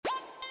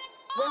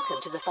Welcome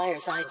to the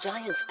Fireside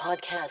Giants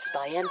podcast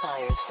by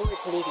Empire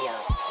Sports Media.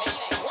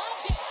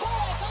 Loves it,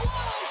 balls alone,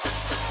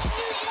 touchdown,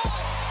 New York!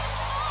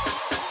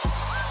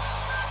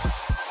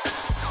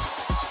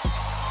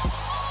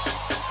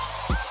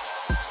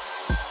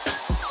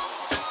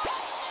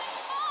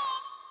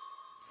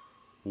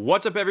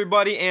 What's up,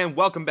 everybody, and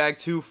welcome back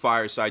to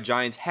Fireside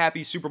Giants.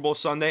 Happy Super Bowl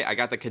Sunday. I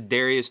got the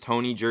Kadarius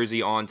Toney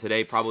jersey on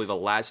today, probably the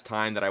last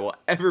time that I will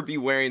ever be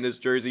wearing this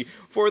jersey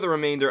for the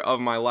remainder of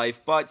my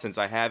life, but since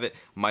I have it,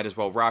 might as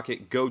well rock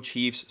it. Go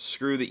Chiefs,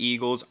 screw the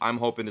Eagles. I'm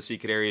hoping to see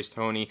Kadarius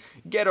Toney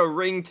get a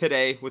ring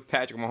today with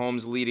Patrick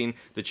Mahomes leading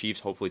the Chiefs,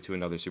 hopefully to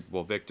another Super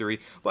Bowl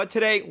victory. But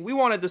today, we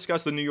want to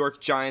discuss the New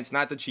York Giants,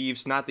 not the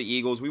Chiefs, not the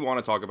Eagles. We want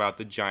to talk about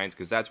the Giants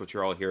because that's what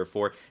you're all here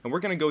for, and we're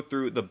going to go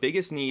through the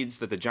biggest needs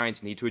that the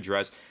Giants need to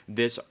address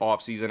this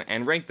offseason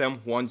and rank them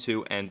 1,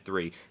 2, and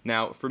 3.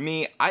 Now, for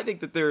me, I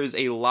think that there is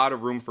a lot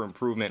of room for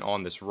improvement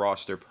on this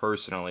roster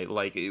personally.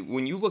 Like,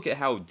 when you look at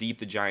how deep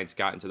the Giants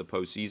got into the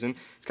postseason,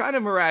 it's kind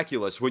of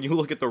miraculous when you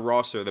look at the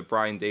roster that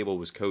Brian Daboll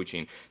was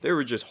coaching. There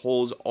were just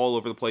holes all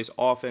over the place,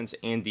 offense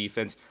and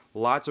defense.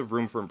 Lots of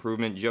room for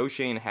improvement. Joe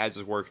Schoen has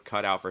his work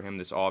cut out for him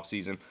this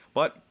offseason,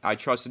 but I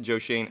trusted Joe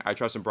Schoen. I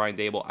trusted Brian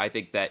Daboll. I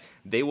think that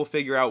they will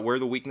figure out where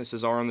the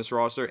weaknesses are on this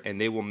roster,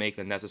 and they will make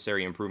the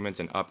necessary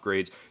improvements and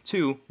upgrades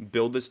to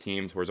build this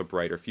team towards a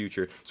brighter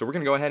future. So we're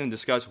going to go ahead and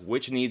discuss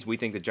which needs we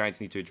think the Giants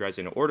need to address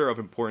in order of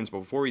importance. But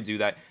before we do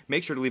that,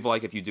 make sure to leave a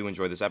like if you do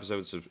enjoy this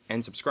episode,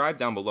 and subscribe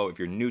down below if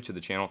you're new to the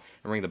channel,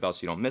 and ring the bell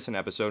so you don't miss an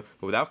episode.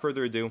 But without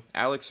further ado,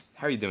 Alex,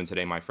 how are you doing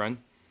today, my friend?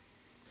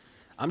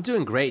 I'm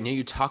doing great.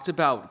 You talked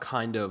about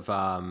kind of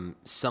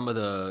some of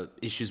the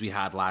issues we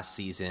had last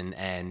season,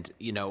 and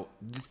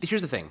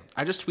here's the thing.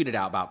 I just tweeted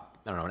out about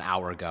an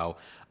hour ago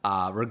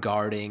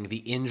regarding the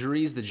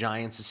injuries the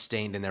Giants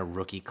sustained in their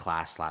rookie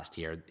class last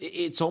year.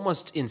 It's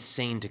almost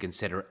insane to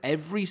consider.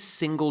 Every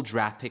single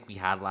draft pick we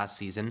had last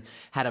season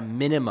had a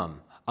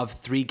minimum of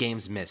 3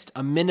 games missed,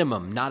 a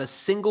minimum. Not a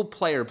single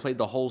player played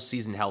the whole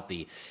season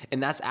healthy,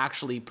 and that's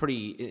actually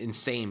pretty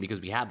insane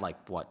because we had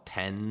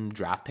 10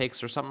 draft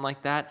picks or something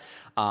like that.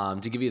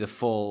 To give you the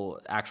full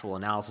actual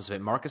analysis of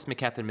it, Marcus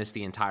McKethan missed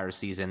the entire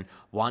season.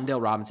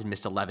 Wan'Dale Robinson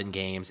missed 11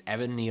 games.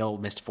 Evan Neal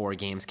missed 4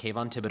 games.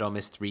 Kayvon Thibodeau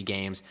missed 3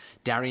 games.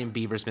 Darian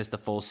Beavers missed the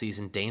full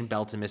season. Dane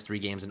Belton missed 3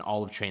 games in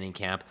all of training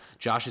camp.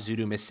 Josh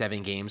Azudu missed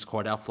 7 games.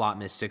 Cordell Flott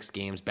missed 6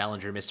 games.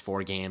 Bellinger missed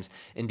 4 games.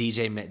 And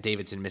DJ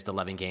Davidson missed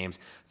 11 games.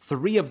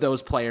 3 of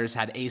those players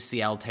had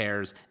ACL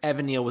tears.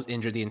 Evan Neal was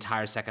injured the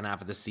entire second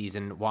half of the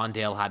season.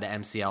 Wan'Dale had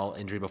an MCL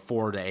injury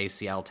before the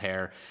ACL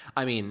tear.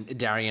 I mean,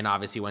 Darian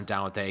obviously went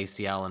down with the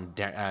ACL,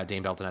 and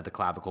Dane Belton had the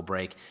clavicle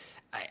break.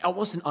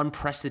 Almost an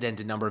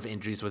unprecedented number of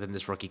injuries within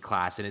this rookie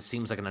class, and it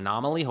seems like an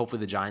anomaly. Hopefully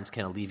the Giants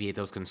can alleviate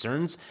those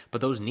concerns,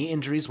 but those knee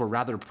injuries were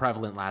rather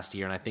prevalent last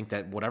year, and I think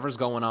that whatever's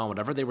going on,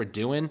 whatever they were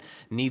doing,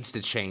 needs to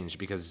change,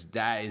 because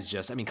that is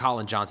just,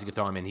 Colin Johnson, you could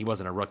throw him in. He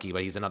wasn't a rookie,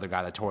 but he's another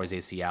guy that tore his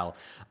ACL.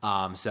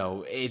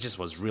 So it just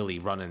was really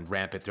running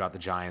rampant throughout the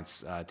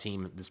Giants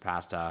team this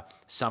past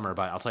summer,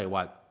 but I'll tell you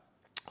what,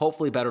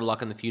 hopefully better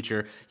luck in the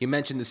future. You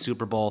mentioned the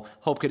Super Bowl.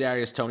 Hope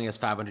Kadarius Toney has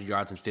 500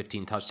 yards and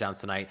 15 touchdowns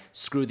tonight.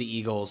 Screw the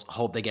Eagles.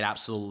 Hope they get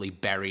absolutely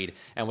buried,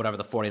 and whatever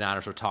the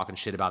 49ers were talking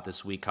shit about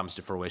this week comes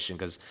to fruition,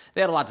 because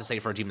they had a lot to say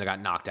for a team that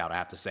got knocked out, I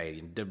have to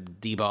say.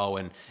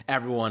 Debo and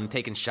everyone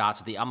taking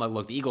shots at the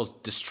Eagles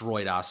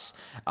destroyed us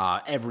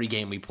every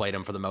game we played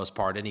them for the most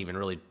part. Didn't even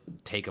really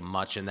take them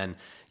much, and then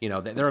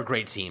they're a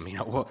great team.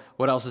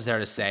 What else is there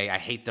to say? I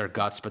hate their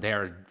guts, but they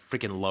are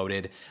freaking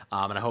loaded,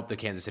 and I hope the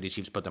Kansas City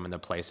Chiefs put them in their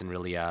place and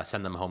really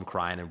send them home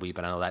crying and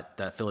weeping. I know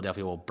that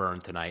Philadelphia will burn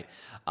tonight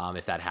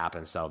if that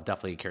happens, so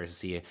definitely curious to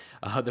see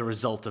the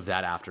result of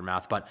that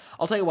aftermath. But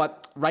I'll tell you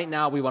what, right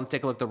now we want to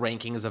take a look at the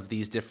rankings of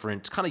these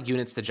different kind of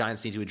units the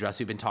Giants need to address.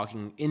 We've been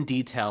talking in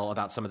detail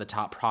about some of the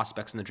top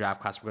prospects in the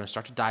draft class. We're going to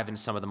start to dive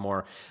into some of the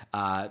more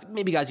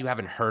maybe guys you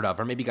haven't heard of,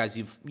 or maybe guys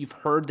you've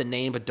heard the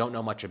name but don't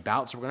know much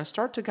about. So we're going to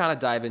start to kind of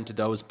dive into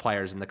those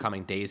players in the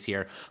coming days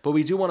here. But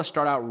we do want to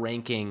start out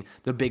ranking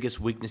the biggest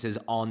weaknesses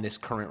on this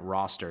current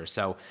roster.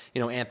 So,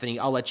 Anthony,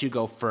 I'll let you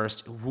go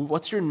first.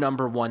 What's your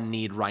number one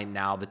need right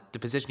now? The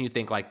position you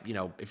think,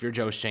 if you're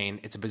Joe Schoen,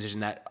 it's a position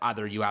that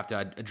either you have to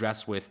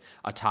address with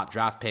a top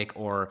draft pick,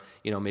 or,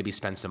 maybe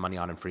spend some money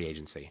on in free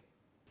agency.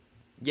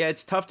 Yeah,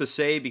 it's tough to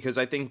say because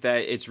I think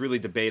that it's really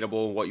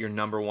debatable what your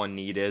number one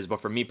need is.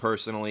 But for me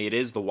personally, it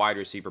is the wide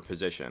receiver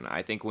position.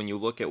 I think when you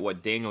look at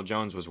what Daniel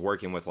Jones was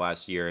working with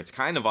last year, it's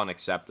kind of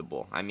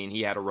unacceptable. I mean,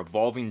 he had a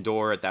revolving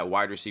door at that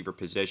wide receiver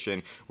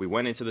position. We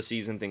went into the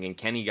season thinking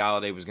Kenny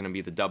Golladay was going to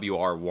be the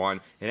WR1.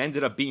 It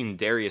ended up being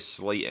Darius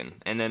Slayton,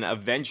 and then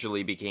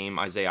eventually became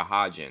Isaiah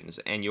Hodgins.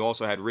 And you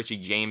also had Richie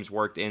James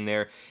worked in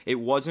there.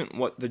 It wasn't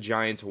what the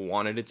Giants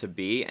wanted it to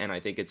be, and I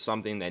think it's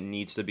something that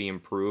needs to be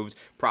improved,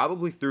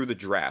 probably through the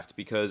draft,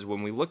 because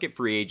when we look at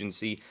free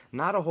agency,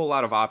 not a whole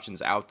lot of options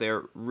out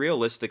there.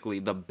 Realistically,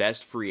 the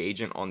best free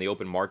agent on the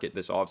open market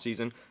this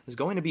offseason is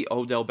going to be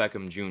Odell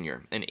Beckham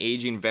Jr., an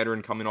aging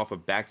veteran coming off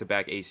of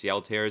back-to-back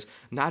ACL tears.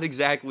 Not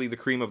exactly the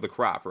cream of the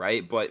crop,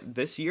 right? But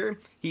this year,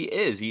 he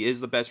is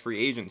the best free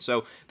agent.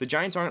 So the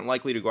Giants aren't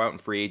likely to go out in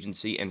free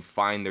agency and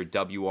find their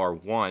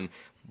WR1,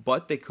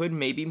 but they could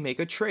maybe make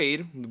a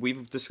trade.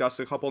 We've discussed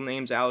a couple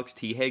names, Alex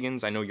T.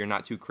 Higgins. I know you're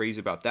not too crazy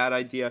about that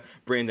idea.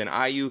 Brandon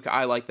Ayuk,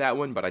 I like that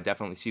one, but I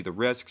definitely see the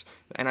risks.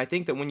 And I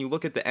think that when you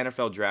look at the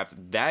NFL draft,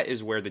 that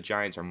is where the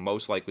Giants are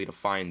most likely to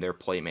find their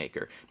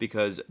playmaker,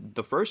 because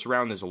the first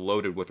round is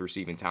loaded with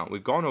receiving talent.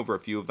 We've gone over a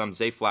few of them: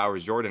 Zay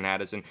Flowers, Jordan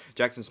Addison,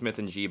 Jackson Smith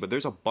and G, but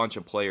there's a bunch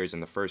of players in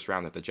the first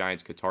round that the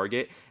Giants could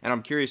target, and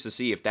I'm curious to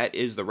see if that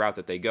is the route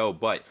that they go.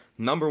 But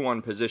number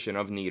one position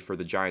of need for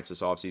the Giants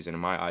this offseason, in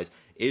my eyes,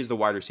 is the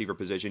wide receiver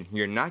position.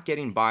 You're not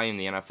getting by in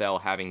the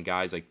NFL having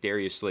guys like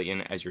Darius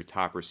Slayton as your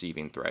top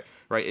receiving threat,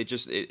 right?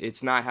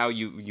 It's not how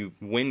you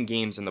win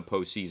games in the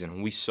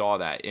postseason. We saw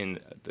that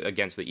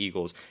against the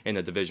Eagles in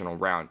the divisional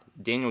round.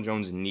 Daniel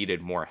Jones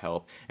needed more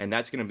help, and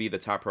that's going to be the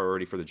top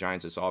priority for the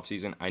Giants this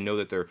offseason. I know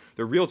that their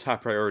real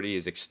top priority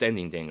is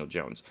extending Daniel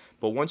Jones,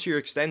 but once you're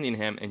extending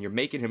him and you're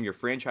making him your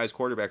franchise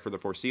quarterback for the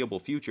foreseeable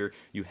future,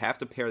 you have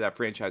to pair that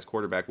franchise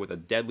quarterback with a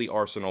deadly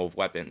arsenal of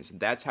weapons.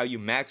 That's how you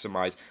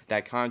maximize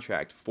that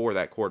contract for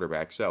that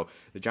quarterback. So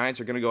the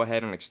Giants are going to go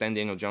ahead and extend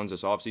Daniel Jones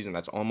this offseason.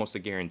 That's almost a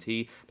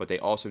guarantee, but they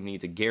also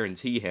need to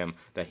guarantee him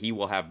that he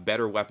will have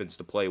better weapons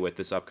to play with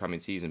this upcoming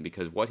season,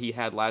 because what he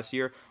had last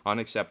year,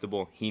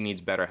 unacceptable. He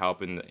needs better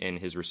help in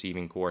his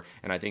receiving core,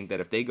 and I think that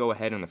if they go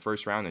ahead in the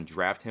first round and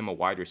draft him a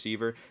wide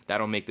receiver,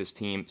 that'll make this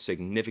team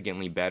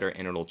significantly better,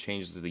 and it'll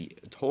change the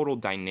total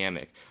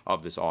dynamic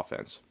of this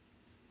offense.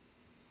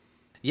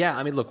 Yeah,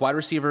 I mean, look, wide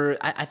receiver,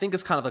 I think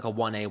it's kind of like a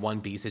 1A,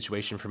 1B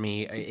situation for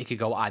me. It could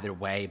go either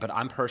way, but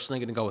I'm personally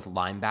going to go with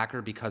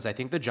linebacker, because I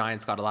think the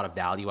Giants got a lot of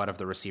value out of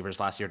the receivers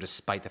last year,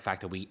 despite the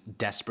fact that we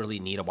desperately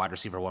need a wide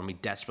receiver one. We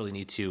desperately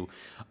need to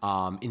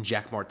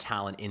inject more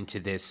talent into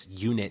this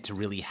unit to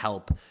really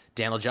help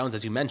Daniel Jones,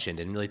 as you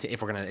mentioned, and really,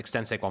 if we're going to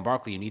extend Saquon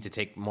Barkley, you need to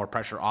take more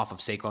pressure off of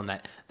Saquon.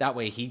 That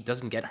way he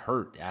doesn't get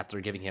hurt after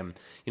giving him,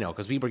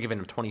 because we were giving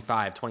him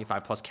 25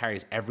 plus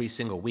carries every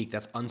single week.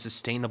 That's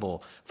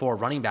unsustainable for a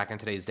running back in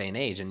today's day and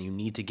age, and you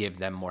need to give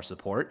them more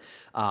support.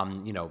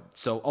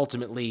 So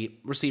ultimately,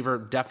 receiver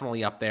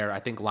definitely up there. I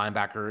think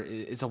linebacker,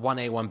 it's a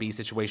 1A, 1B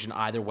situation.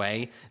 Either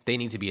way, they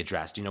need to be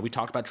addressed. We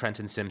talked about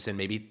Trenton Simpson,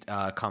 maybe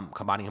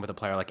combining him with a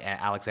player like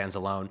Alex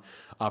Anzalone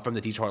from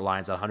the Detroit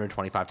Lions at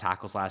 125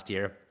 tackles last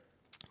year.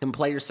 Can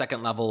play your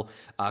second level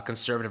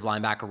conservative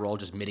linebacker role,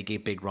 just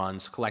mitigate big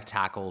runs, collect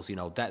tackles.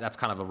 That's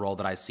kind of a role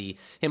that I see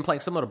him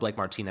playing similar to Blake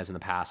Martinez in the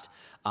past.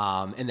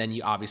 And then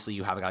you have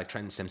a guy like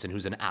Trenton Simpson,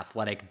 who's an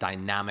athletic,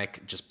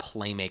 dynamic, just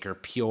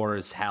playmaker, pure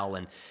as hell,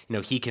 and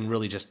he can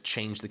really just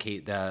change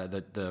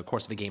the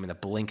course of a game in the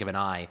blink of an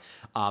eye.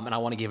 And I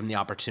want to give him the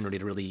opportunity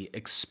to really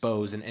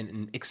expose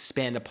and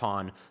expand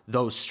upon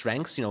those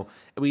strengths.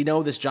 We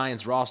know this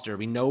Giants roster,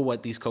 we know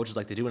what these coaches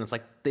like to do, and it's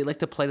like they like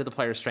to play to the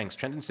player's strengths.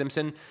 Trenton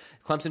Simpson,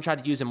 Clemson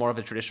tried to use him more of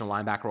a traditional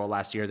linebacker role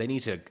last year. They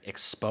need to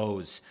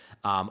expose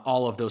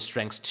all of those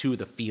strengths to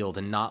the field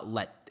and not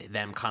let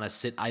them kind of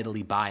sit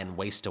idly by and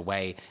waste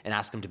away and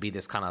ask him to be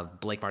this kind of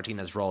Blake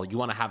Martinez role. You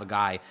want to have a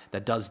guy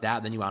that does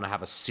that, then you want to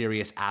have a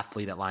serious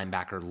athlete at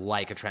linebacker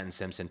like a Trenton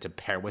Simpson to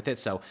pair with it.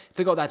 So if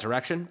they go that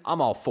direction, I'm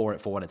all for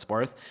it for what it's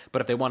worth.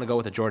 But if they want to go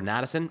with a Jordan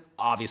Addison,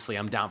 obviously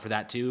I'm down for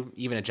that too.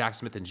 Even a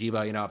Jackson Smith and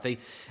Jiba,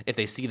 if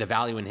they see the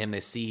value in him, they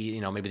see,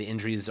 maybe the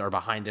injuries are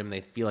behind him,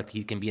 they feel like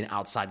he can be an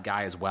outside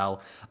guy as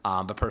well.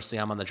 But personally,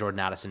 I'm on the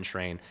Jordan Addison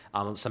train.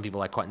 Some people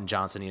like Quentin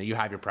Johnson. You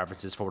have your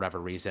preferences for whatever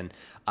reason,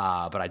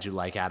 but I do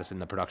like Addison,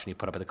 the production he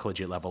put up at the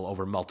collegiate level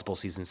over multiple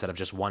seasons instead of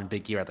just one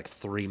big year at like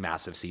 3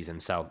 massive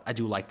seasons. So I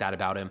do like that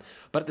about him.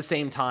 But at the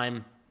same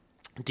time,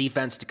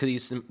 defense could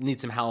need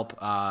some help.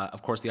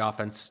 Of course, the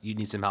offense, you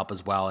need some help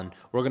as well. And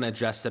we're going to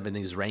address them in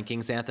these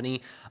rankings,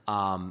 Anthony.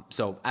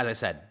 So as I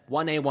said,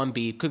 1A,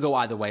 1B, could go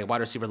either way.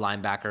 Wide receiver,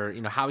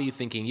 linebacker. How are you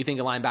thinking? You think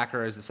a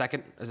linebacker is the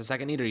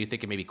second need, or are you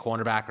thinking maybe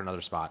cornerback or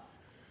another spot?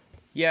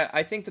 Yeah,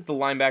 I think that the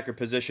linebacker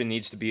position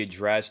needs to be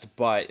addressed,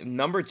 but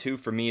number 2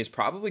 for me is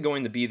probably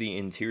going to be the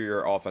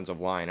interior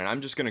offensive line, and I'm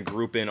just going to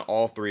group in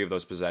all 3 of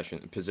those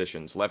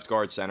positions, left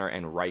guard, center,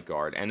 and right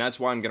guard, and that's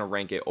why I'm going to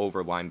rank it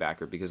over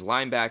linebacker, because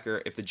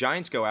linebacker, if the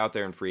Giants go out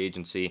there in free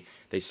agency,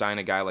 they sign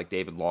a guy like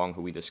David Long,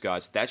 who we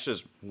discussed, that's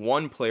just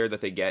one player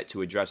that they get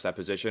to address that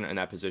position, and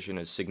that position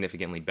is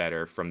significantly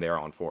better from there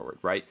on forward,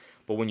 right?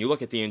 But when you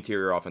look at the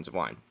interior offensive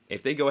line,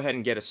 if they go ahead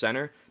and get a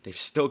center, they've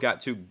still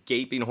got 2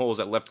 gaping holes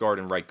at left guard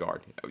and right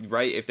guard,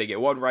 right? If they get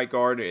one right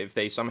guard, if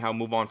they somehow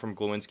move on from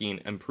Glowinski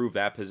and improve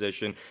that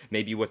position,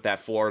 maybe with that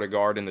Florida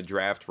guard in the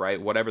draft, right?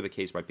 Whatever the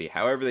case might be.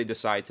 However they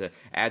decide to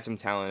add some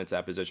talent into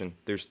that position,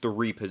 there's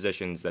 3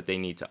 positions that they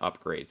need to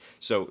upgrade.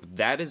 So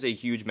that is a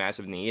huge,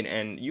 massive need,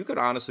 and you could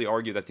honestly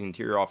argue that the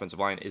interior offensive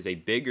line is a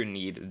bigger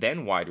need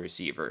than wide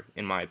receiver,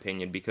 in my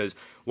opinion, because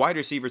wide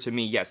receiver, to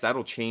me, yes,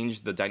 that'll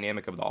change the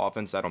dynamic of the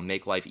offense. That'll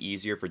make life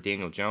easier for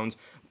Daniel Jones,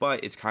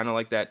 but it's kind of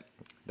like that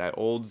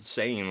old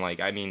saying, like,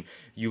 I mean,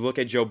 you look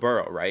at Joe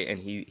Burrow, right? And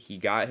he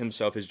got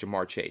himself his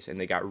Jamar Chase, and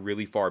they got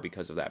really far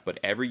because of that. But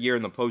every year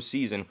in the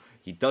postseason,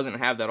 he doesn't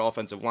have that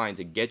offensive line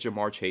to get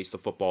Jamar Chase the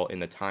football in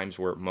the times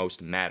where it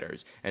most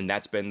matters. And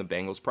that's been the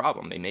Bengals'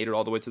 problem. They made it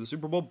all the way to the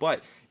Super Bowl,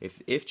 but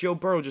if Joe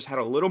Burrow just had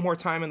a little more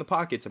time in the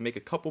pocket to make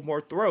a couple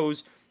more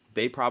throws,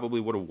 they probably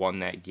would have won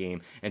that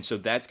game. And so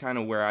that's kind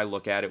of where I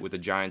look at it with the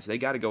Giants. They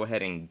got to go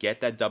ahead and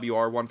get that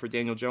WR1 for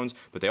Daniel Jones,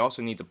 but they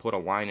also need to put a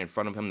line in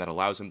front of him that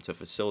allows him to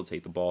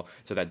facilitate the ball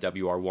to that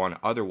WR1.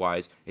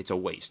 Otherwise, it's a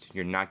waste.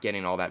 You're not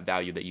getting all that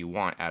value that you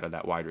want out of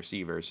that wide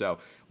receiver. So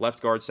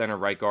left guard, center,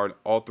 right guard,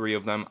 all three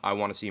of them, I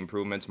want to see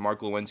improvements.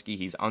 Mark Lewinsky,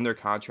 he's under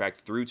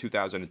contract through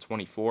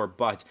 2024,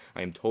 but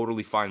I am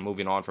totally fine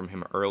moving on from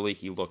him early.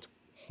 He looked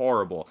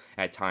horrible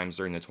at times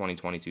during the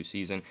 2022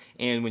 season.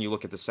 And when you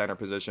look at the center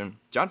position,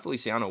 John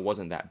Feliciano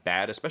wasn't that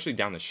bad, especially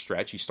down the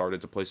stretch. He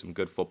started to play some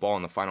good football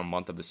in the final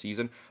month of the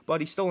season, but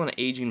he's still an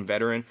aging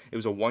veteran. It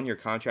was a one-year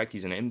contract.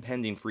 He's an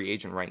impending free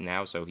agent right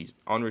now, so he's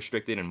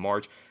unrestricted in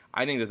March.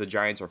 I think that the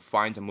Giants are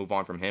fine to move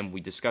on from him. We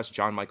discussed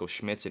John Michael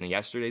Schmitz in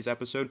yesterday's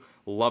episode.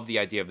 Love the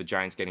idea of the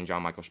Giants getting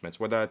John Michael Schmitz,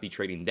 whether that be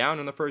trading down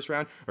in the first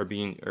round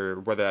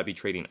or whether that be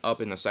trading up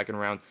in the second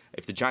round.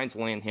 If the Giants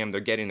land him, they're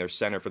getting their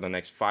center for the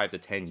next 5 to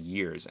 10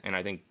 years, and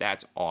I think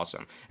that's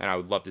awesome. And I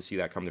would love to see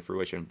that come to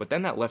fruition. But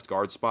then that left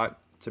guard spot,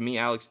 to me,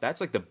 Alex,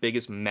 that's like the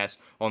biggest mess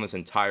on this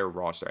entire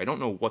roster. I don't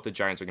know what the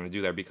Giants are going to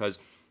do there because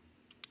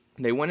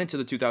they went into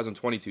the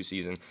 2022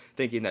 season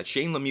thinking that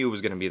Shane Lemieux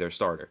was going to be their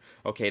starter.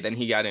 Okay, then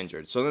he got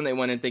injured. So then they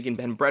went in thinking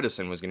Ben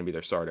Bredeson was going to be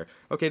their starter.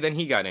 Okay, then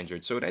he got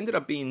injured. So it ended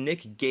up being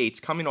Nick Gates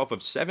coming off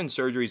of 7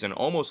 surgeries and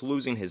almost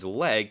losing his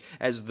leg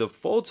as the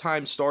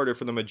full-time starter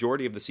for the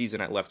majority of the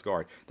season at left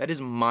guard. That is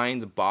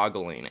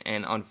mind-boggling.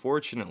 And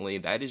unfortunately,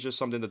 that is just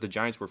something that the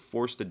Giants were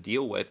forced to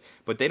deal with,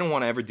 but they don't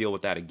want to ever deal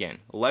with that again.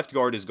 Left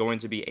guard is going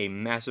to be a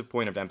massive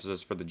point of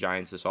emphasis for the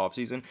Giants this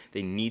offseason.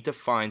 They need to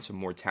find some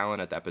more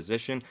talent at that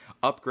position,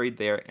 upgrade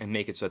there, and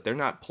make it so that they're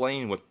not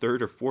playing with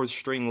 3rd or 4th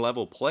string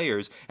level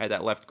players at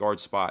that left guard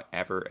spot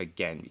ever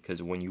again.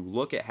 Because when you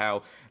look at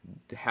how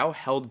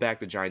held back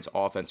the Giants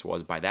offense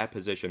was by that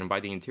position and by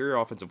the interior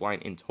offensive line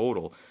in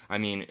total, I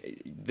mean,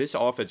 this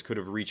offense could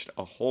have reached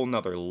a whole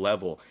nother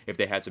level if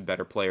they had some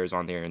better players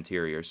on their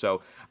interior.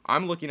 So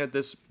I'm looking at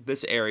this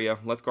area,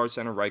 left guard,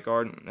 center, right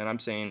guard, and I'm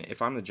saying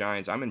if I'm the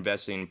Giants, I'm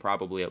investing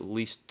probably at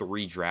least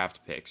 3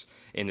 draft picks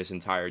in this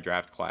entire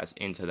draft class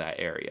into that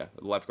area,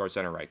 left guard,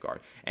 center, right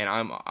guard. And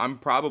I'm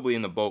probably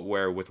in the boat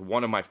where with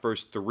one of my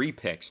first 3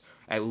 picks,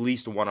 at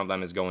least one of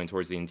them is going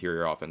towards the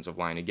interior offensive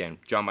line. Again,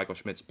 John Michael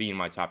Schmitz being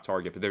my top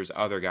target, but there's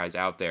other guys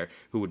out there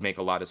who would make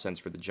a lot of sense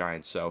for the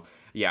Giants. So,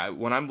 yeah,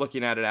 when I'm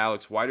looking at it,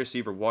 Alex, wide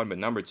receiver 1, but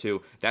number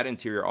 2, that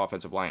interior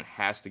offensive line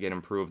has to get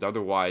improved.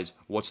 Otherwise,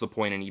 what's the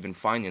point in even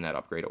finding that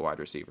upgrade at wide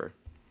receiver?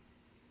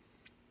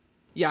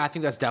 Yeah, I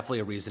think that's definitely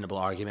a reasonable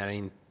argument. I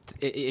mean,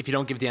 if you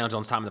don't give Daniel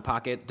Jones time in the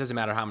pocket, it doesn't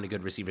matter how many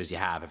good receivers you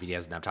have if he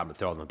doesn't have time to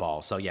throw them the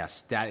ball. So,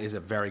 yes, that is a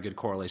very good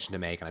correlation to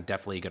make and a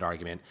definitely a good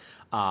argument.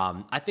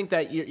 I think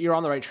that you're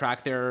on the right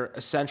track there.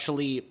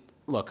 Essentially,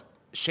 look,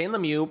 Shane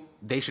Lemieux,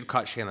 they should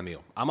cut Shane Lemieux.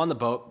 I'm on the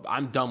boat.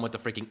 I'm done with the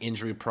freaking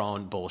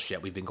injury-prone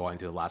bullshit we've been going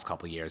through the last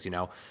couple of years, you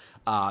know?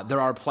 There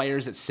are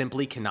players that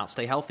simply cannot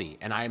stay healthy,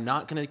 and I am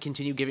not going to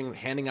continue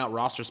handing out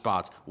roster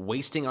spots,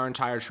 wasting our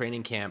entire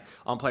training camp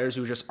on players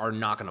who just are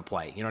not going to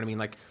play. You know what I mean?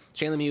 Like,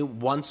 Shane Lemieux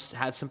once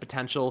had some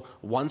potential.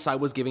 Once I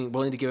was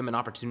willing to give him an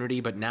opportunity,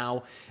 but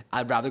now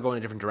I'd rather go in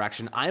a different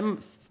direction.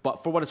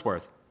 But for what it's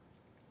worth,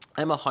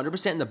 I'm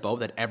 100% in the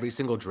boat that every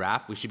single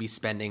draft we should be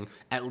spending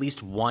at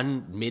least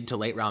 1 mid to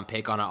late round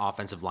pick on an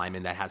offensive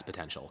lineman that has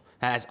potential,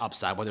 that has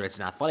upside, whether it's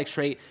an athletic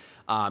trait.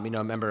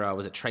 Remember,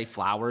 was it Trey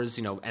Flowers,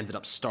 ended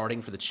up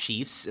starting for the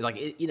Chiefs?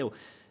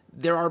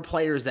 There are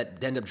players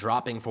that end up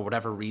dropping for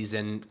whatever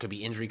reason, could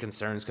be injury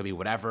concerns, could be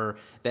whatever,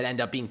 that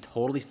end up being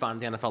totally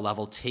fine at the NFL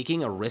level.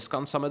 Taking a risk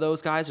on some of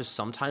those guys is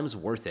sometimes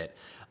worth it.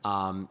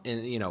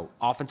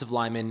 Offensive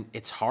linemen,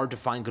 it's hard to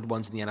find good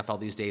ones in the NFL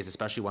these days,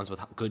 especially ones with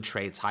good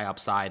traits, high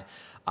upside.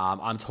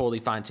 I'm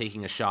totally fine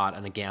taking a shot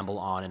and a gamble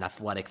on an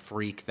athletic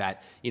freak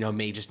that,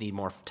 may just need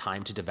more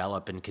time to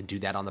develop and can do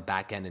that on the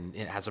back end, and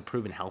it has a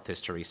proven health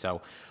history.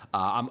 So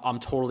I'm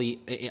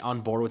totally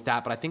on board with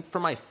that. But I think for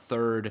my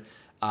third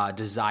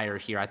desire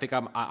here, I think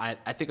I'm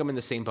in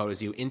the same boat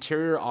as you.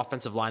 Interior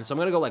offensive line. So I'm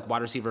going to go like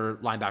wide receiver,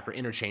 linebacker,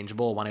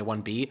 interchangeable, 1A,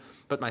 1B.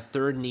 But my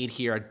third need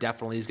here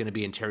definitely is going to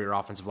be interior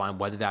offensive line,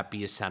 whether that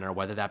be a center,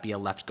 whether that be a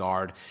left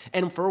guard.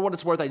 And for what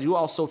it's worth, I do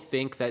also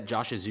think that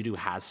Josh Ezeudu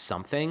has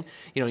something.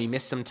 He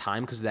missed some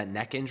time because of that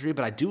neck injury,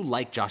 but I do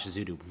like Josh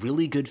Ezeudu.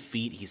 Really good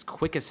feet. He's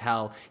quick as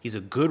hell. He's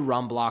a good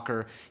run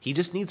blocker. He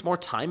just needs more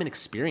time and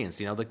experience.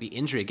 Like the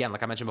injury, again,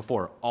 like I mentioned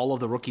before, all of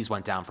the rookies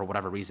went down for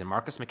whatever reason.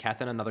 Marcus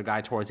McKethan, another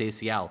guy towards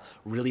ACL,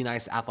 really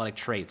nice athletic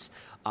traits.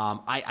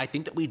 I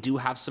think that we do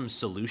have some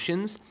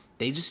solutions.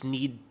 They just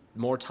need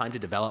more time to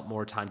develop,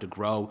 more time to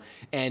grow.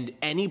 And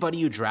anybody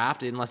you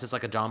draft, unless it's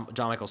like a John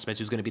Michael Schmitz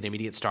who's going to be the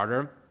immediate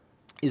starter,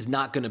 is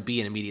not going to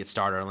be an immediate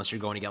starter unless you're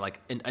going to get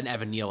like an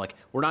Evan Neal. Like,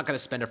 we're not going to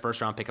spend a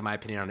first round pick, in my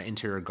opinion, on an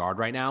interior guard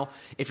right now.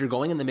 If you're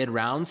going in the mid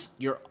rounds,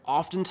 you're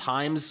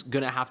oftentimes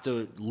going to have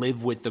to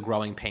live with the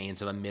growing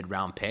pains of a mid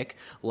round pick,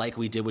 like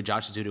we did with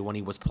Josh Ezeudu when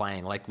he was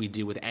playing, like we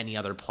do with any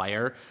other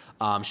player,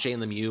 Shane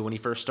Lemieux when he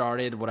first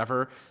started,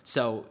 whatever.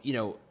 So,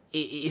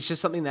 it's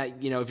just something that,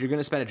 if you're going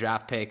to spend a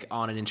draft pick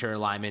on an interior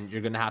lineman,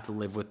 you're going to have to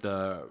live with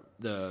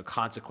the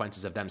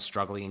consequences of them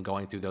struggling and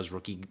going through those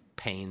rookie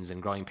pains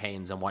and growing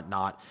pains and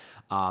whatnot.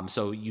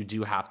 So you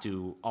do have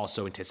to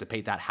also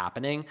anticipate that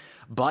happening.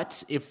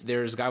 But if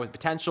there's a guy with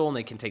potential and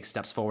they can take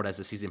steps forward as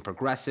the season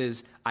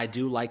progresses, I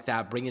do like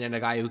that. Bringing in a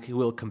guy who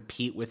will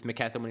compete with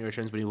McKethan when he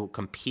returns, but he will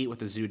compete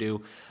with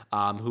Ezeudu,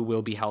 who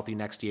will be healthy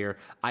next year.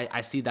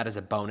 I see that as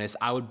a bonus.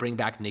 I would bring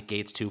back Nick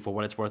Gates too, for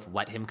what it's worth.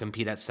 Let him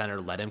compete at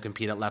center. Let him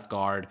compete at left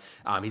guard.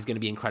 He's going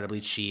to be incredibly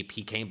cheap.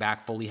 He came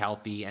back fully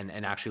healthy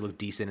and actually looked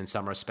decent in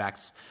some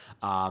respects.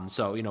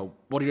 So,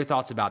 what are your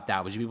thoughts about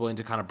that? Would you be willing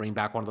to kind of bring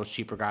back one of those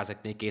cheaper guys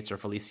like Nick Gates or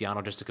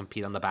Feliciano just to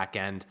compete on the back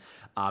end,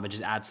 and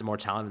just add some more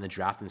talent in the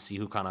draft and see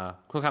who kind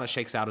of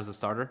shakes out as the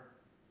starter?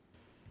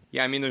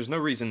 Yeah, I mean, there's no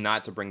reason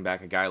not to bring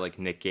back a guy like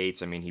Nick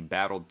Gates. I mean, he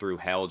battled through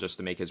hell just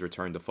to make his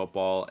return to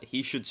football.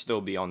 He should still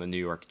be on the New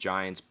York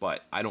Giants,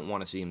 but I don't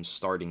want to see him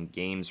starting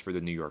games for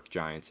the New York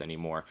Giants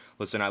anymore.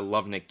 Listen, I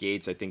love Nick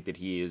Gates. I think that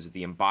he is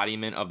the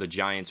embodiment of the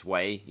Giants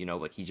way.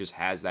 Like, he just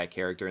has that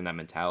character and that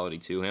mentality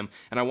to him,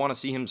 and I want to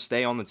see him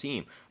stay on the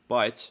team.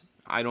 But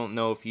I don't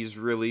know if he's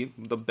really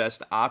the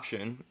best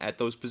option at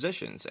those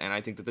positions. And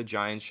I think that the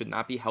Giants should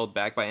not be held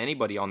back by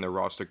anybody on their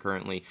roster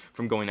currently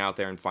from going out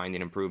there and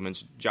finding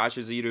improvements, Josh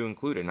Ezeudu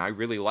included. And I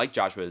really like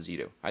Joshua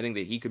Ezeudu. I think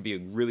that he could be a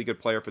really good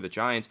player for the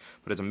Giants,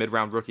 but as a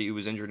mid-round rookie who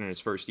was injured in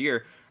his first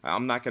year,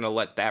 I'm not going to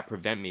let that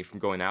prevent me from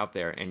going out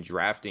there and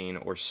drafting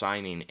or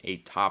signing a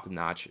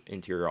top-notch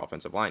interior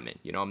offensive lineman.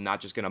 I'm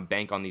not just going to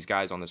bank on these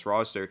guys on this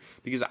roster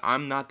because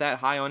I'm not that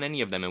high on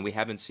any of them, and we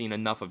haven't seen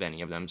enough of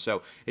any of them.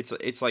 So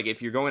it's like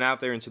if you're going out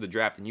there into the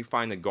draft and you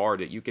find the guard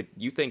that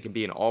you think can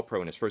be an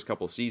all-pro in his first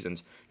couple of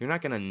seasons, you're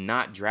not going to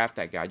not draft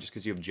that guy just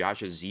because you have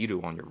Josh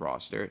Ezeudu on your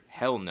roster.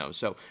 Hell no.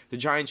 So the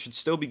Giants should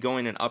still be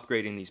going and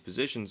upgrading these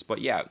positions.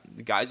 But yeah,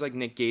 the guys like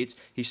Nick Gates,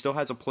 he still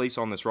has a place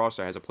on this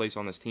roster, has a place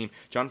on this team.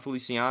 John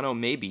Feliciano,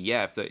 maybe,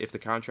 yeah, if the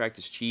contract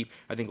is cheap.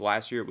 I think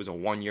last year it was a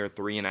 1 year,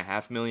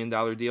 $3.5 million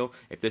deal.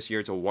 If this year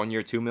it's a 1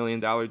 year, $2 million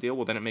deal,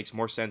 well, then it makes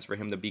more sense for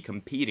him to be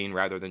competing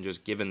rather than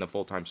just given the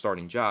full-time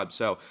starting job.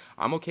 So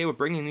I'm okay with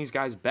bringing these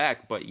guys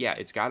back, but yeah,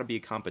 it's got to be a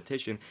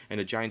competition, and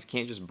the Giants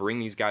can't just bring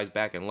these guys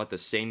back and let the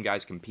same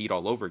guys compete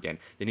all over again.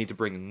 They need to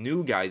bring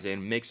new guys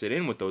in, mix it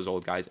in with those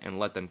old guys, and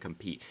let them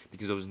compete,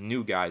 because those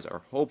new guys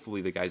are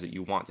hopefully the guys that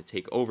you want to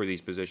take over these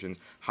positions,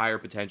 higher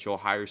potential,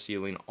 higher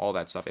ceiling, all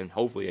that stuff, and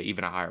hopefully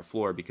even a higher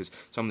floor, because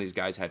some of these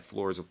guys had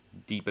floors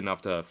deep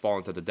enough to fall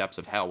into the depths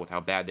of hell with how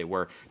bad they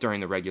were during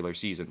the regular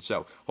season.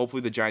 So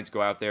hopefully the Giants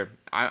go out there.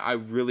 I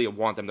really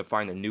want them to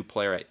find a new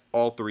player at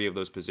all three of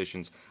those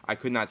positions. I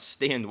could not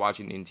stand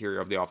watching the interior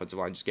of the offensive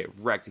line just get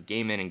wrecked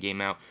game in and game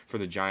out for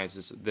the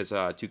Giants this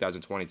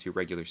 2022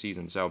 regular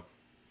season. So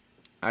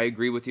I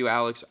agree with you,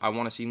 Alex. I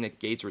want to see Nick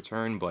Gates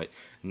return, but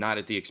not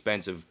at the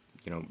expense of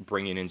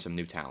bringing in some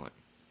new talent.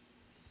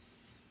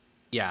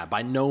 Yeah,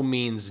 by no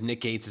means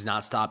Nick Gates is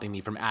not stopping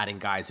me from adding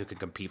guys who can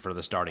compete for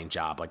the starting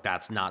job. Like,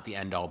 that's not the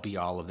end-all,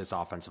 be-all of this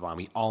offensive line.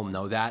 We all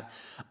know that.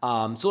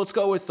 So let's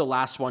go with the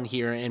last one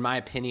here. In my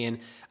opinion,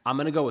 I'm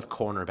going to go with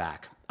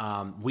cornerback.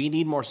 We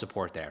need more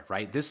support there,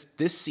 right? This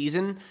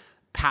season,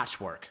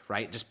 patchwork,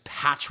 right? Just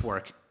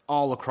patchwork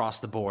all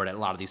across the board at a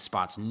lot of these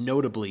spots,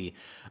 notably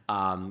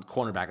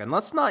cornerback. And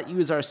let's not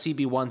use our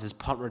CB1s as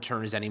punt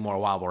returners anymore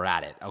while we're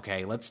at it,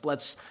 okay?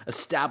 Let's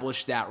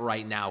establish that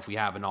right now if we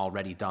haven't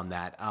already done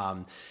that.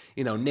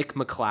 Nick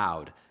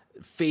McLeod,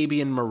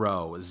 Fabian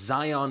Moreau,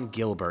 Zion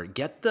Gilbert,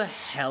 get the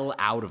hell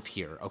out of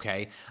here,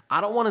 okay? I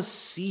don't want to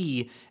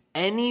see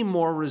any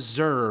more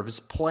reserves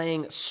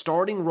playing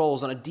starting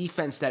roles on a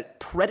defense that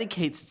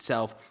predicates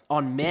itself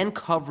on man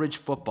coverage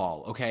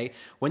football, okay?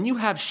 When you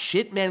have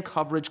shit man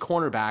coverage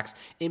cornerbacks,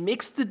 it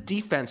makes the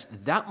defense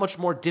that much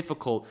more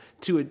difficult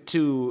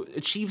to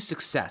achieve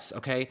success,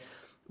 okay?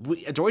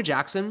 Adoree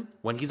Jackson,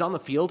 when he's on the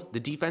field, the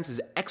defense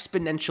is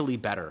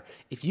exponentially better.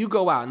 If you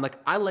go out, and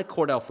I like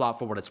Cordell Flott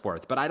for what it's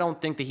worth, but I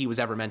don't think that he was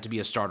ever meant to be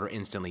a starter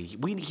instantly.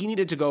 He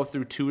needed to go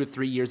through 2 to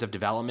 3 years of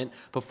development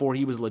before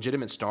he was a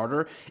legitimate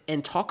starter.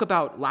 And talk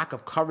about lack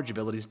of coverage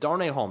abilities.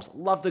 Darnay Holmes,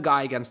 love the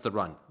guy against the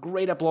run.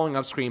 Great at blowing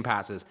up screen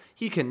passes.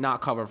 He cannot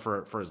cover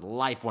for his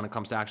life when it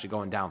comes to actually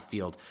going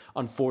downfield,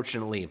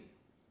 unfortunately.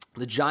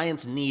 The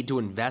Giants need to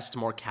invest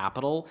more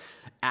capital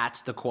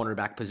at the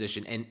cornerback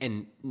position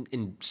and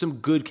some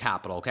good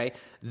capital, okay?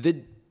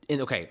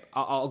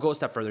 I'll go a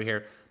step further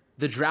here.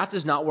 The draft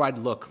is not where I'd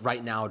look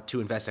right now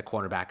to invest at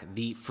cornerback.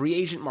 The free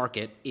agent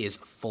market is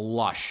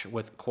flush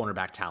with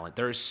cornerback talent.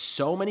 There are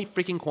so many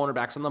freaking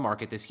cornerbacks on the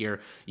market this year.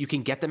 You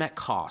can get them at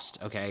cost,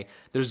 okay?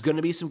 There's going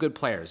to be some good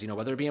players,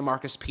 whether it be a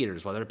Marcus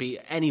Peters, whether it be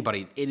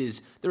anybody.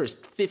 There is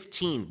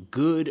 15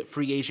 good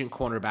free agent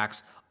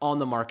cornerbacks on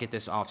the market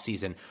this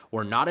offseason.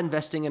 We're not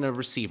investing in a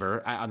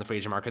receiver on the free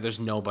agent market. There's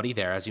nobody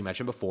there, as you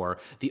mentioned before.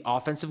 The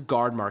offensive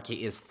guard market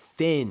is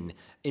thin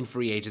in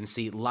free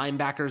agency.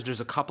 Linebackers, there's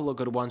a couple of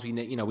good ones. We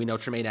know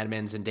Tremaine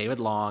Edmonds and David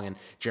Long and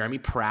Jeremy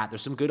Pratt.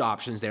 There's some good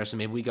options there. So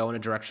maybe we go in a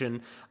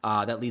direction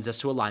that leads us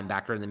to a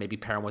linebacker and then maybe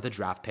pair him with a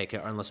draft pick, or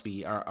unless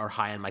we are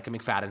high on Micah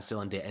McFadden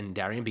still and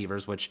Darian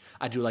Beavers, which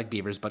I do like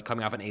Beavers, but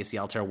coming off an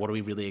ACL tear, what are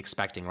we really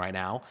expecting right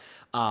now?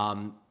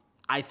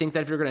 I think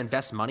that if you're going to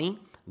invest money,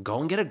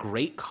 go and get a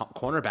great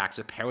cornerback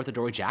to pair with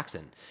Adoree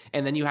Jackson.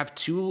 And then you have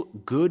two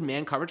good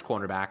man coverage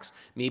cornerbacks.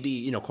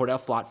 Maybe,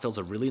 Cordell Flott fills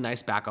a really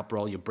nice backup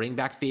role. You bring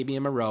back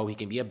Fabian Moreau. He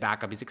can be a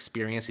backup. He's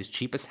experienced. He's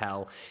cheap as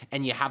hell.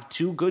 And you have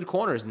two good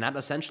corners. And that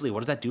essentially,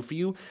 what does that do for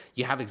you?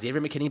 You have Xavier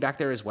McKinney back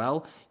there as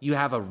well. You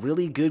have a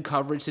really good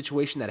coverage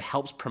situation that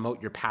helps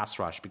promote your pass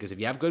rush. Because if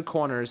you have good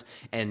corners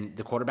and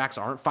the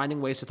quarterbacks aren't finding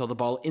ways to throw the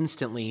ball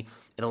instantly,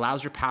 it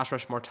allows your pass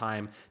rush more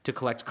time to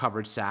collect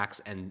coverage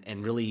sacks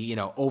and really,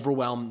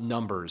 overwhelm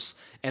numbers.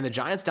 And the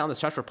Giants down the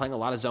stretch were playing a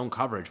lot of zone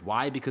coverage.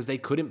 Why? Because they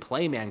couldn't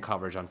play man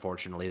coverage,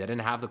 unfortunately. They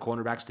didn't have the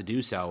cornerbacks to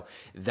do so.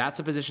 That's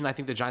a position I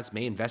think the Giants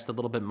may invest a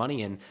little bit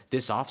money in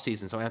this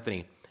offseason. So,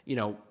 Anthony,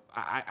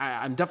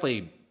 I'm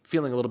definitely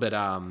feeling a little bit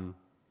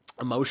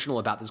emotional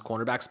about this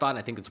cornerback spot, and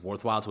I think it's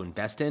worthwhile to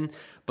invest in.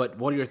 But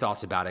what are your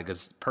thoughts about it?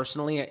 Because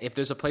personally, if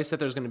there's a place that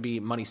there's going to be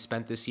money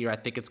spent this year, I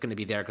think it's going to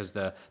be there because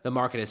the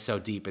market is so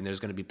deep, and there's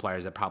going to be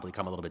players that probably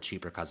come a little bit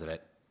cheaper because of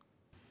it.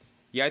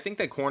 Yeah, I think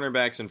that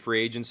cornerbacks in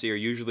free agency are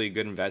usually a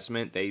good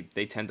investment. They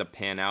tend to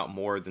pan out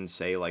more than,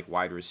 say, like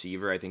wide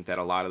receiver. I think that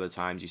a lot of the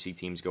times you see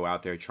teams go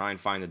out there, try and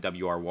find a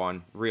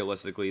WR1.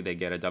 Realistically, they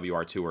get a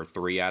WR2 or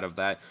 3 out of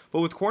that. But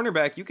with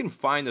cornerback, you can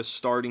find a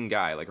starting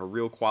guy, like a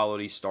real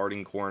quality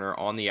starting corner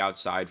on the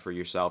outside for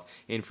yourself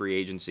in free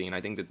agency. And I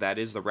think that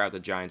is the route the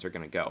Giants are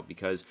going to go,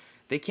 because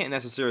they can't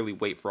necessarily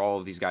wait for all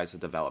of these guys to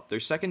develop. Their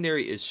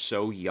secondary is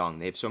so young.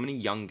 They have so many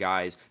young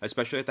guys,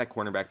 especially at that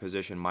cornerback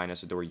position,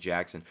 minus Adoree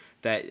Jackson,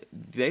 that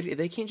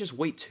they can't just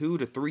wait 2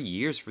 to 3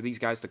 years for these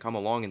guys to come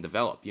along and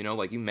develop.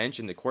 Like you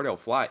mentioned, the Cordell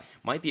Flott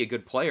might be a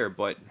good player,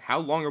 but how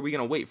long are we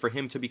going to wait for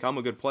him to become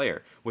a good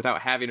player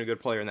without having a good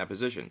player in that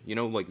position?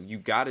 You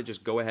got to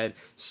just go ahead,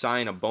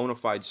 sign a bona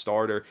fide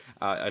starter,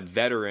 a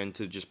veteran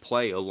to just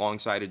play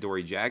alongside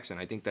Adoree Jackson.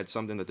 I think that's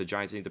something that the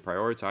Giants need to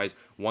prioritize.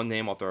 One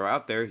name I'll throw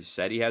out there, he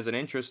said he has an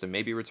interest in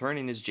maybe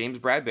returning, is James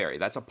Bradberry.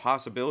 That's a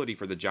possibility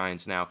for the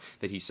Giants now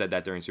that he said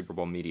that during Super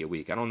Bowl Media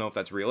Week. I don't know if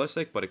that's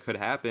realistic, but it could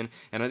happen.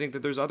 And I think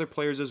that there's other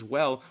players as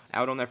well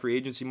out on that free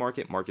agency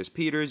market. Marcus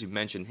Peters, you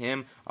mentioned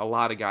him. A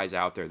lot of guys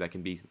out there that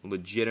can be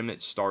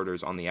legitimate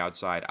starters on the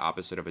outside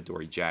opposite of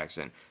Adoree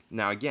Jackson.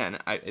 Now, again,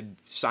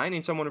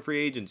 signing someone in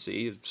free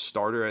agency,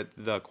 starter at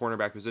the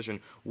cornerback position,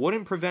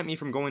 wouldn't prevent me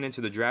from going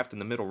into the draft in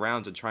the middle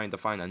rounds and trying to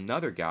find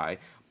another guy,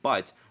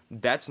 but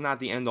that's not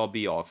the end-all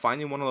be-all.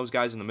 Finding one of those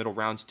guys in the middle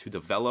rounds to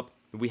develop,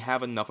 we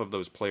have enough of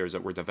those players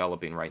that we're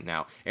developing right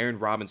now. Aaron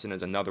Robinson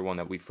is another one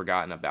that we've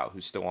forgotten about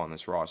who's still on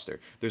this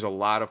roster. There's a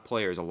lot of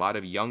players, a lot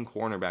of young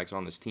cornerbacks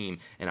on this team,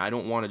 and I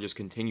don't want to just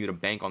continue to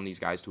bank on these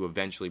guys to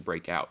eventually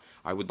break out.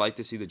 I would like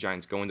to see the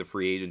Giants go into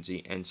free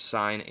agency and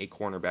sign a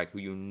cornerback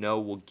who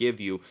will give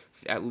you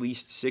at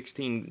least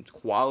 16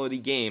 quality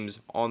games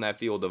on that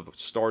field of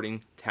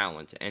starting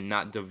talent and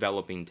not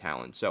developing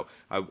talent. So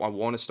I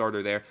want a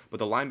starter there. But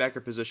the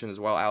linebacker position as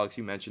well, Alex,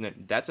 you mentioned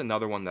it. That's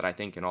another one that I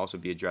think can also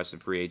be addressed in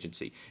free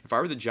agency. If I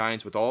were the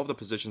Giants, with all of the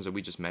positions that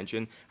we just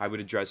mentioned, I would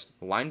address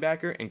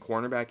linebacker and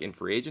cornerback in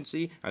free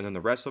agency, and then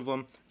the rest of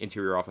them,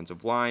 interior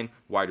offensive line,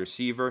 wide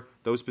receiver,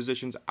 those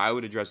positions, I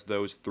would address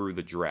those through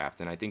the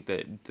draft. And I think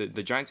that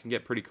the Giants can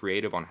get pretty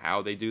creative on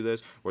how they do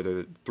this,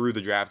 whether through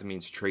the draft it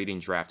means trading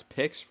draft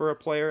picks for a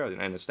player,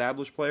 an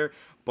established player,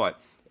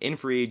 but in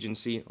free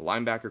agency,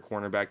 linebacker,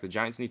 cornerback, the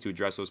Giants need to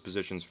address those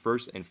positions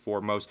first and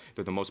foremost.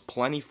 They're the most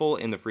plentiful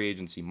in the free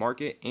agency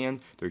market, and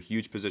they're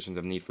huge positions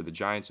of need for the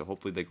Giants, so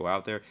hopefully they go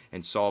out there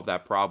and solve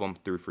that problem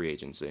through free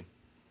agency.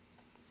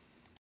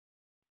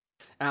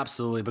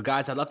 Absolutely. But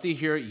guys, I'd love to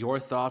hear your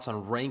thoughts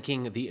on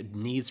ranking the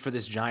needs for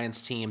this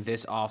Giants team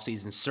this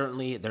offseason.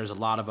 Certainly, there's a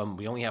lot of them.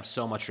 We only have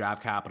so much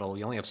draft capital.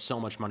 We only have so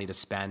much money to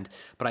spend.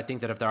 But I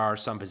think that if there are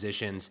some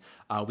positions,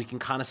 we can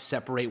kind of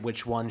separate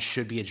which ones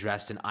should be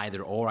addressed in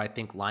either or. I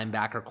think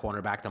linebacker,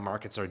 cornerback, the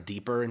markets are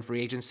deeper in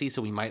free agency,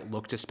 so we might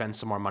look to spend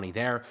some more money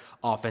there.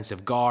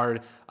 Offensive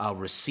guard,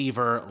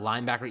 receiver,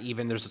 linebacker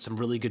even. There's some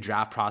really good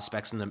draft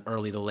prospects in the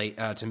early to late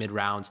to mid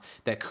rounds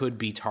that could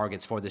be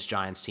targets for this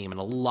Giants team, and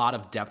a lot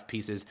of depth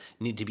pieces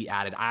need to be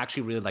added. I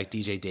actually really like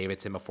DJ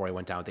Davidson before he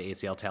went down with the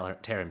ACL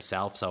tear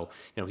himself, so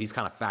he's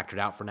kind of factored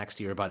out for next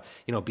year. But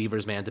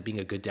Beavers man to being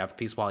a good depth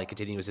piece while he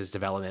continues his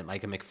development.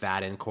 Micah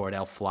McFadden,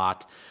 Cordell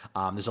Flott.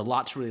 There's a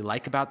lot to really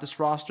like about this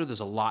roster.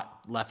 There's a lot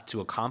left to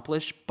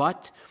accomplish,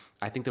 but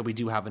I think that we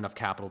do have enough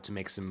capital to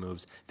make some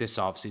moves this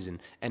offseason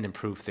and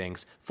improve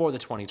things for the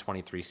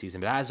 2023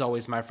 season. But as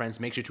always, my friends,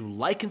 make sure to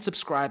like and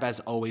subscribe. As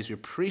always, we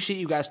appreciate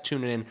you guys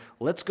tuning in.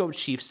 Let's go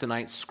Chiefs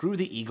tonight. Screw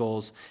the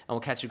Eagles. And we'll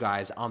catch you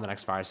guys on the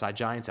next Fireside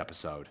Giants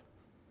episode.